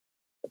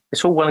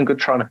 it's all well and good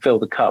trying to fill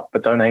the cup,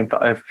 but don't aim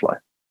for overflow.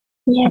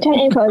 Yeah, don't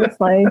aim for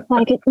overflow.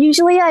 Like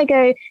usually I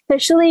go,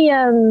 especially,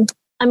 I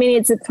mean,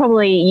 it's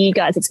probably you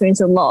guys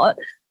experience a lot,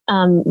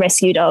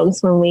 rescue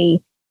dogs when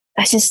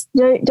I just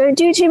don't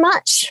do too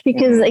much,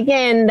 because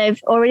again,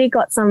 they've already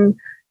got some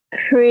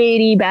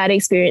pretty bad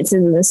experiences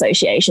and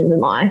associations in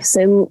life.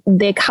 So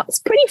their cup's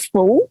pretty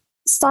full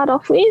to start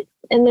off with,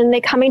 and then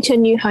they're coming to a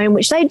new home,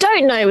 which they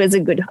don't know is a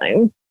good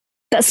home.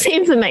 That's the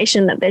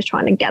information that they're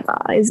trying to gather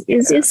is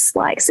this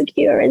like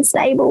secure and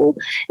stable.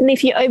 And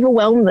if you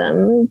overwhelm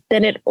them,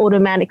 then they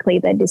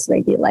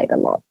dysregulate a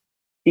lot.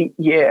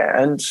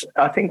 Yeah. And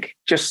I think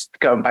just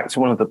going back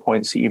to one of the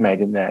points that you made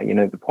in there, you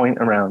know, the point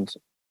around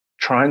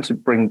trying to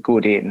bring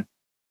good in,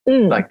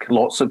 like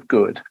lots of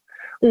good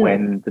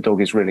when the dog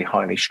is really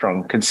highly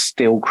strung can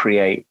still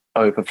create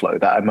overflow,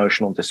 that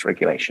emotional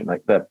dysregulation,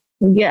 like the.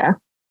 Yeah.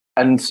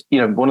 And,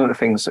 you know, one of the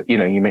things that, you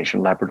know, you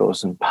mentioned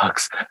Labradors and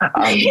pugs.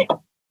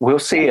 We'll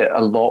see it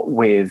a lot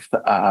with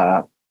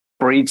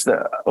breeds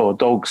or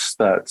dogs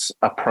that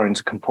are prone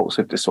to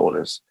compulsive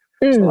disorders.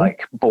 So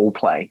like ball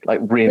play, like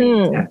really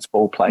intense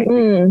ball play.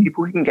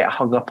 People can get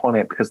hung up on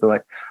it because they're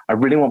like, I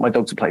really want my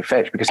dog to play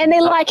fetch because they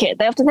like it.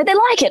 They often say they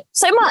like it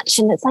so much,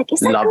 and it's like,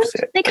 is that loves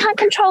good? it. They can't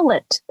control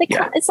it. They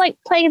can't. It's like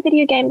playing a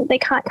video game that they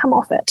can't come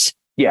off it.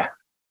 Yeah.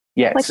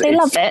 Yes. Like they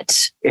love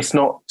it. It's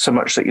not so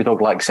much that your dog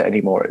likes it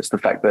anymore. It's the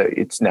fact that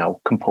it's now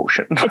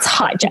compulsion. It's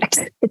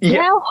hijacked. It's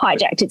now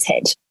hijacked its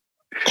head.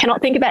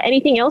 Cannot think about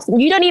anything else.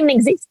 You don't even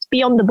exist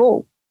beyond the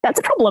ball. That's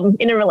a problem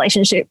in a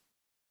relationship.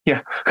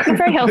 Yeah. Not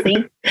very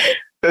healthy.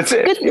 That's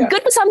it.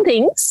 Good for some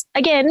things.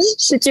 Again,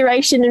 the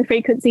duration and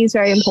frequency is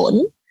very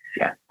important.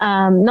 Yeah.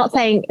 Not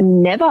saying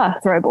never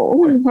throw a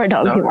ball for a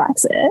dog who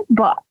likes it,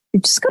 but you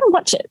just got to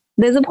watch it.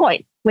 There's a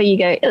point where you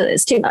go,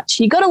 it's too much.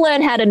 You got to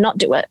learn how to not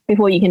do it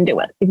before you can do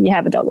it if you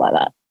have a dog like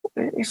that.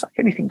 It's like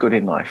anything good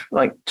in life.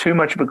 Like too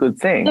much of a good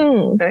thing,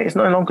 it's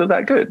no longer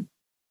that good.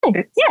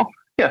 Yeah,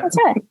 that's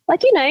right.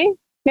 Like,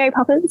 Mary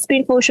Poppins,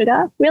 spoonful of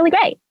sugar, really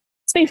great.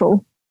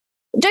 Spoonful.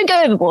 Don't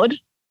go overboard.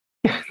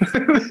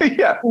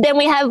 Yeah. Then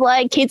we have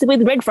like kids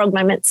with red frog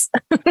moments.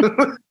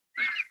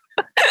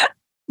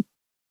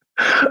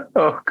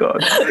 Oh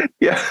God.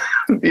 Yeah.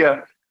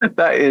 Yeah.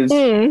 That is,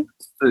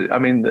 I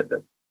mean,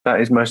 that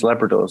is most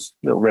Labradors,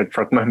 little red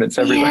frog moments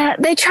everywhere. Yeah,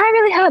 they try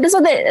really hard.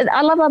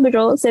 I love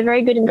Labradors. They're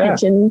very good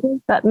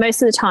intentioned, but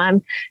most of the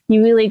time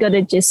you really got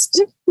to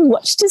just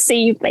watch to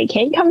see if they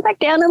can come back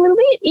down a little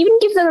bit, even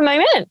give them a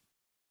moment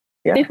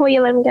before you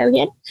let them go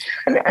again.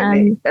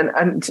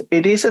 And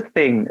it is a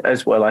thing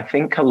as well. I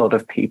think a lot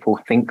of people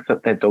think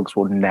that their dogs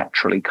will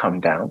naturally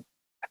come down.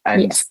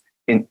 And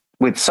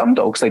with some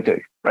dogs, they do,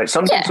 right?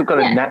 Some dogs have got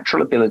a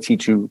natural ability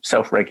to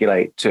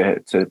self-regulate,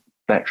 to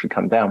naturally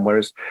come down.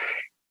 Whereas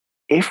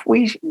I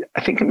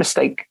think the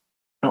mistake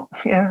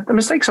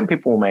some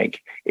people will make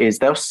is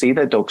they'll see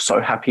their dog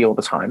so happy all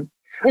the time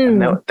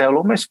and they'll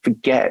almost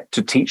forget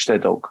to teach their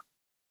dog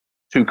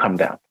to come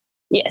down.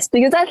 Yes,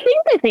 because I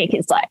think they think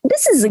it's like,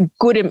 this is a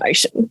good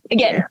emotion.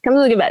 Again, come to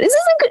look about it. This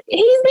is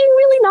he's being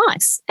really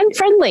nice and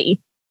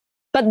friendly.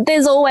 But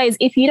there's always,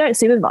 if you don't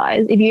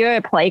supervise, if you're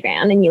at a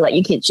playground and you let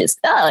your kids just,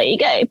 there you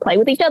go, play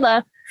with each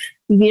other.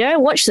 If you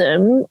don't watch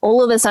them,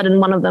 all of a sudden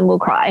one of them will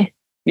cry.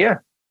 Yeah.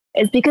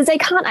 It's because they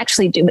can't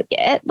actually do it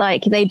yet.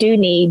 Like they do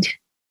need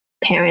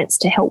parents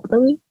to help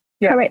them.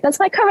 Yeah. That's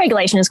why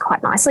co-regulation is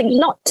quite nice. Like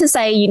not to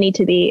say you need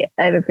to be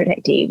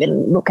overprotective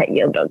and look at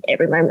your dog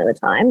every moment of the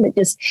time, but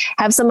just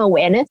have some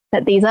awareness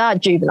that these are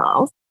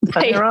juveniles.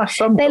 There are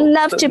some they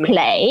love to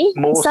play.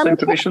 More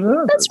supervision than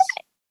others. That's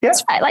right. Yeah.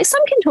 That's right. Like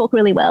some can talk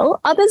really well.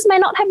 Others may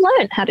not have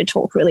learned how to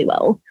talk really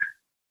well.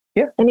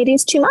 Yeah. And it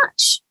is too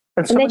much.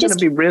 And some are going to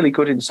be really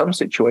good in some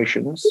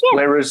situations,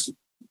 whereas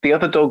the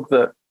other dog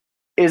that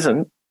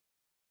isn't,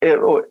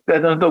 or the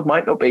other dog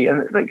might not be.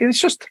 And like, it's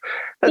just,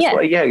 that's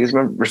why, is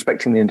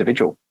respecting the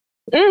individual.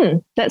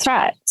 That's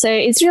right. So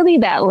it's really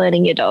about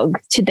learning your dog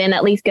to then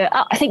at least go,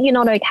 I think you're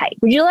not okay.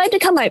 Would you like to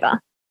come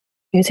over?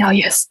 You say,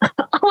 yes,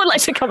 I would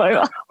like to come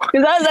over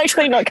because I was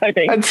actually not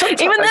coping. Even though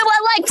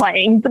I like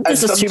playing, but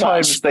this is too much.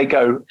 Sometimes they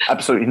go,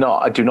 absolutely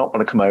not. I do not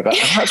want to come over.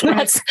 And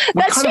that's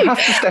we kind of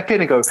have to step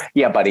in and go,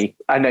 yeah, buddy,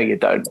 I know you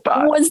don't.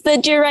 But was the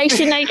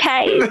duration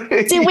okay?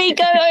 Did we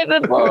go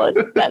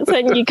overboard? That's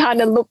when you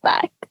kind of look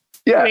back.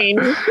 Yeah. I mean,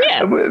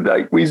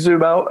 And we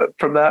zoom out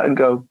from that and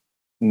go,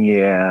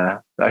 yeah,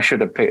 I should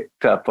have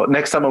picked up.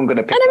 Next time I'm going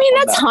to pick up. And I mean,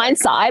 that's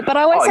hindsight, but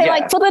I always say,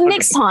 like, for the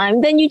next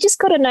time, then you just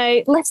got to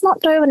know, let's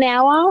not go an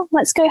hour.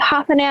 Let's go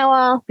half an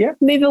hour,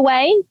 move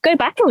away, go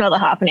back for another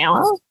half an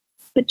hour,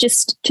 but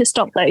just to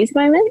stop those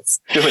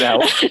moments. Do an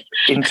hour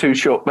in two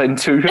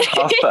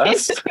half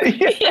bursts.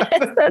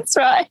 Yes, that's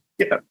right.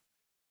 Yeah.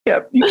 Yeah,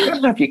 you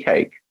can have your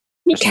cake.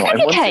 You can have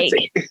your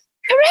cake.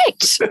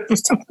 Correct.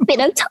 Just a bit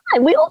of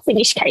time. We all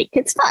finish cake.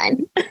 It's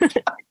fine.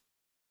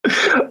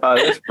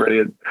 That's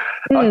brilliant.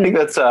 I think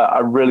that's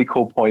a really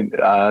cool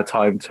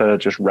time to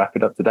just wrap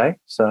it up today.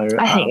 So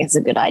I think it's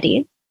a good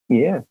idea.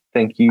 Yeah,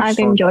 thank you. I've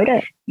enjoyed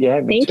it. Yeah,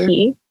 thank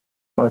you.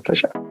 My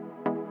pleasure.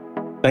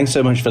 Thanks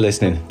so much for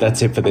listening.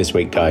 That's it for this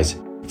week, guys.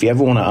 If you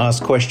ever want to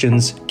ask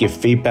questions, give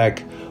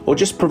feedback, or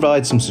just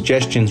provide some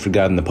suggestions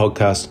regarding the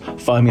podcast,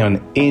 find me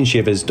on Ian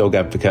Shivers Dog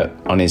Advocate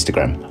on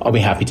Instagram. I'll be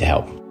happy to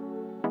help.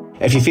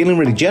 If you're feeling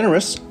really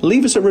generous,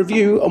 leave us a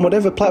review on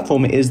whatever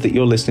platform it is that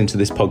you're listening to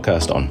this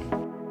podcast on.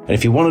 And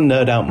if you want to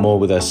nerd out more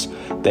with us,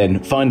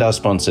 then find our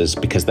sponsors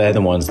because they're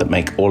the ones that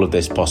make all of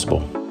this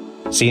possible.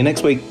 See you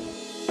next week.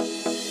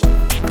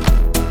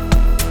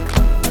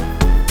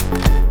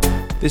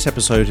 This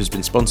episode has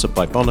been sponsored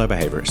by Bondi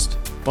Behaviourist.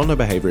 Bondi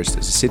Behaviourist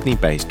is a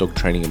Sydney-based dog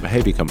training and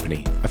behaviour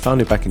company I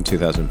founded back in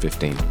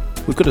 2015.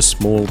 We've got a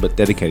small but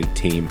dedicated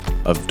team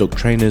of dog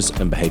trainers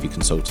and behaviour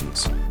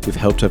consultants. We've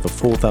helped over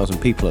 4,000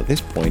 people at this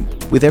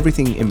point, with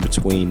everything in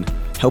between,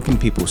 helping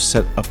people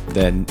set up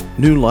their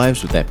new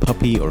lives with their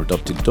puppy or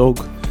adopted dog,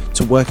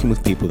 to working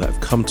with people that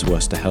have come to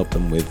us to help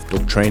them with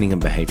dog training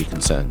and behaviour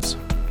concerns.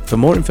 For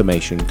more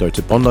information, go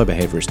to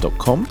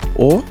bondibehaviourist.com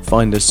or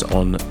find us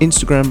on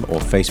Instagram or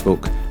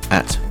Facebook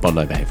at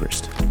Bondi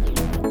Behaviourist.